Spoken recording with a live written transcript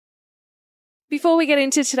Before we get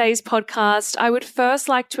into today's podcast, I would first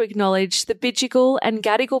like to acknowledge the Bidjigal and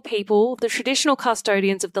Gadigal people, the traditional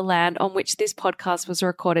custodians of the land on which this podcast was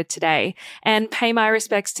recorded today, and pay my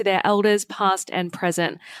respects to their elders past and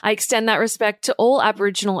present. I extend that respect to all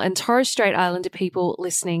Aboriginal and Torres Strait Islander people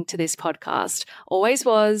listening to this podcast. Always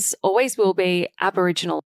was, always will be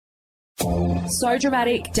Aboriginal. So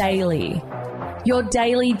Dramatic Daily. Your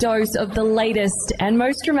daily dose of the latest and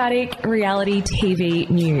most dramatic reality TV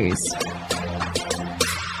news.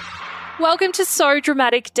 Welcome to So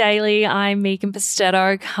Dramatic Daily. I'm Megan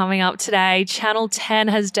Pistetto. Coming up today, Channel 10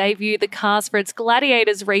 has debuted the cast for its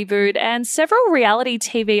Gladiators reboot, and several reality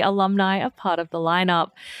TV alumni are part of the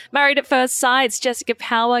lineup. Married at First Sight's Jessica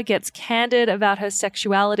Power gets candid about her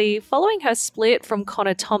sexuality following her split from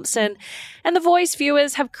Connor Thompson, and The Voice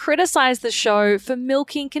viewers have criticised the show for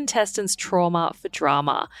milking contestants' trauma for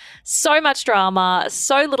drama. So much drama,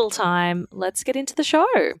 so little time. Let's get into the show.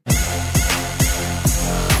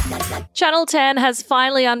 Channel 10 has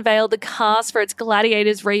finally unveiled the cast for its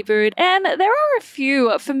Gladiators reboot, and there are a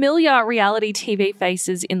few familiar reality TV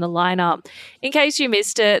faces in the lineup. In case you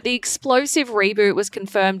missed it, the explosive reboot was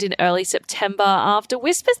confirmed in early September after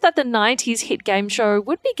whispers that the 90s hit game show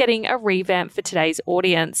would be getting a revamp for today's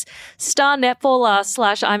audience. Star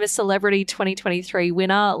netballer / I'm a Celebrity 2023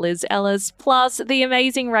 winner Liz Ellis, plus The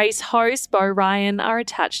Amazing Race host Bo Ryan are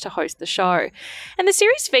attached to host the show. And the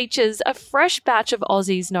series features a fresh batch of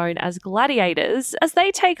Aussies known as Gladiators as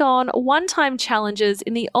they take on one-time challenges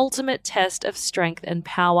in the ultimate test of strength and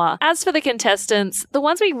power. As for the contestants, the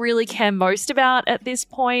ones we really care most about at this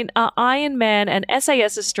point are Iron Man and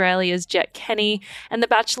SAS Australia's Jet Kenny and The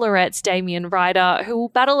Bachelorette's Damien Ryder, who will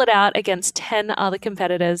battle it out against 10 other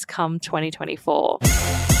competitors come 2024.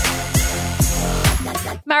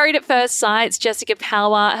 Married at First Sight's Jessica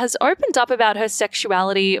Power has opened up about her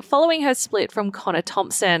sexuality following her split from Connor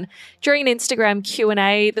Thompson. During an Instagram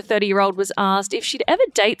Q&A, the 30-year-old was asked if she'd ever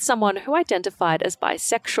date someone who identified as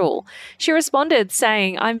bisexual. She responded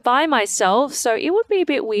saying, "I'm bi myself, so it would be a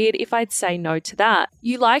bit weird if I'd say no to that.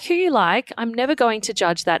 You like who you like. I'm never going to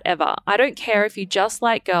judge that ever. I don't care if you just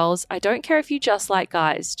like girls. I don't care if you just like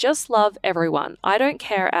guys. Just love everyone. I don't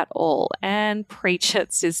care at all." And preach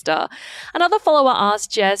it, sister. Another follower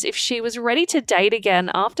asked Jess if she was ready to date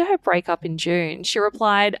again after her breakup in June. She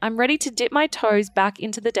replied, "I'm ready to dip my toes back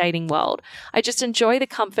into the dating world. I just enjoy the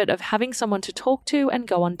comfort of having someone to talk to and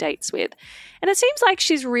go on dates with." And it seems like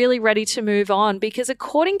she's really ready to move on because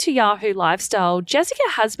according to Yahoo Lifestyle, Jessica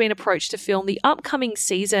has been approached to film the upcoming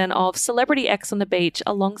season of Celebrity X on the Beach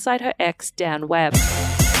alongside her ex, Dan Webb.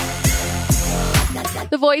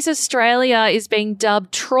 The Voice Australia is being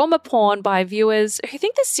dubbed trauma porn by viewers who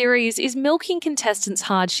think the series is milking contestants'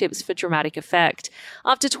 hardships for dramatic effect.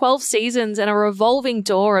 After 12 seasons and a revolving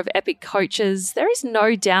door of epic coaches, there is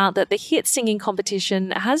no doubt that the hit singing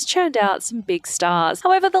competition has churned out some big stars.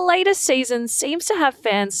 However, the latest season seems to have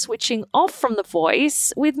fans switching off from The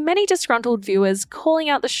Voice, with many disgruntled viewers calling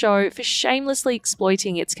out the show for shamelessly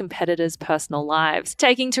exploiting its competitors' personal lives.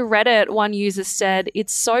 Taking to Reddit, one user said,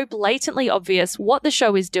 "It's so blatantly obvious what the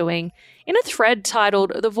show is doing." In a thread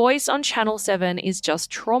titled "The Voice on Channel 7 is just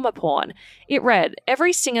trauma porn," it read,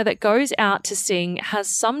 "Every singer that goes out to sing has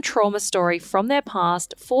some trauma story from their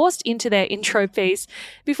past forced into their intro piece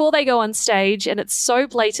before they go on stage, and it's so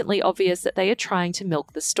blatantly obvious that they are trying to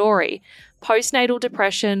milk the story. Postnatal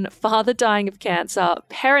depression, father dying of cancer,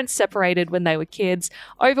 parents separated when they were kids,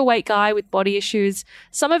 overweight guy with body issues.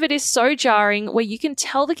 Some of it is so jarring where you can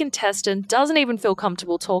tell the contestant doesn't even feel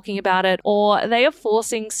comfortable talking about it, or they are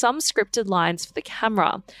forcing some scripted lines for the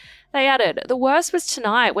camera." They added, "The worst was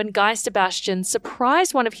tonight when Guy Sebastian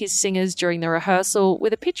surprised one of his singers during the rehearsal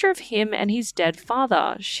with a picture of him and his dead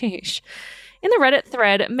father. Sheesh." In the Reddit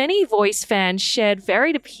thread, many Voice fans shared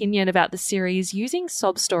varied opinion about the series using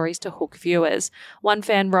sob stories to hook viewers. One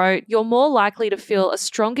fan wrote, "You're more likely to feel a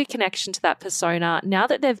stronger connection to that persona now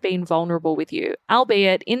that they've been vulnerable with you,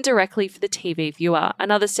 albeit indirectly for the TV viewer."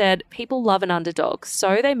 Another said, "People love an underdog,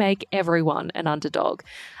 so they make everyone an underdog."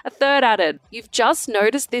 A third added, "You've just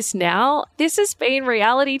noticed this now? This has been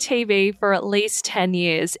reality TV for at least 10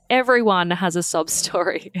 years. Everyone has a sob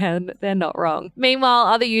story," and they're not wrong. Meanwhile,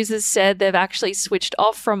 other users said they've actually switched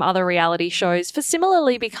off from other reality shows for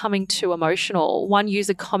similarly becoming too emotional. One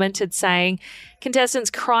user commented saying, "Contestants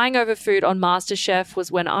crying over food on MasterChef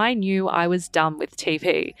was when I knew I was done with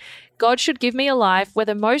TV." God should give me a life where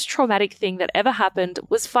the most traumatic thing that ever happened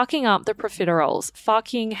was fucking up the profiteroles.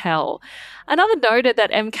 Fucking hell. Another noted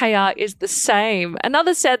that MKR is the same.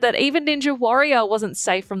 Another said that even Ninja Warrior wasn't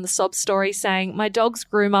safe from the sob story, saying, my dog's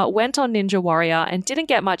groomer went on Ninja Warrior and didn't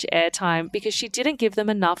get much airtime because she didn't give them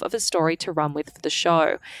enough of a story to run with for the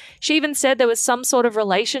show. She even said there was some sort of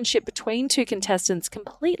relationship between two contestants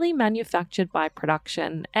completely manufactured by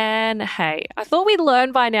production. And hey, I thought we'd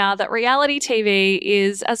learn by now that reality TV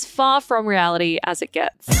is as far from reality as it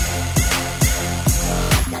gets.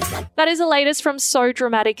 That is the latest from So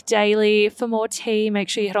Dramatic Daily. For more tea, make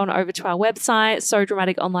sure you head on over to our website,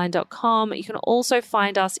 sodramaticonline.com. You can also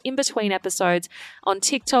find us in between episodes on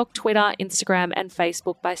TikTok, Twitter, Instagram, and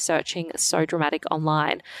Facebook by searching So Dramatic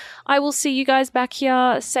Online. I will see you guys back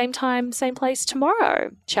here, same time, same place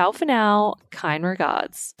tomorrow. Ciao for now. Kind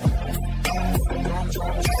regards.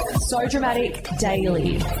 So Dramatic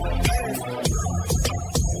Daily.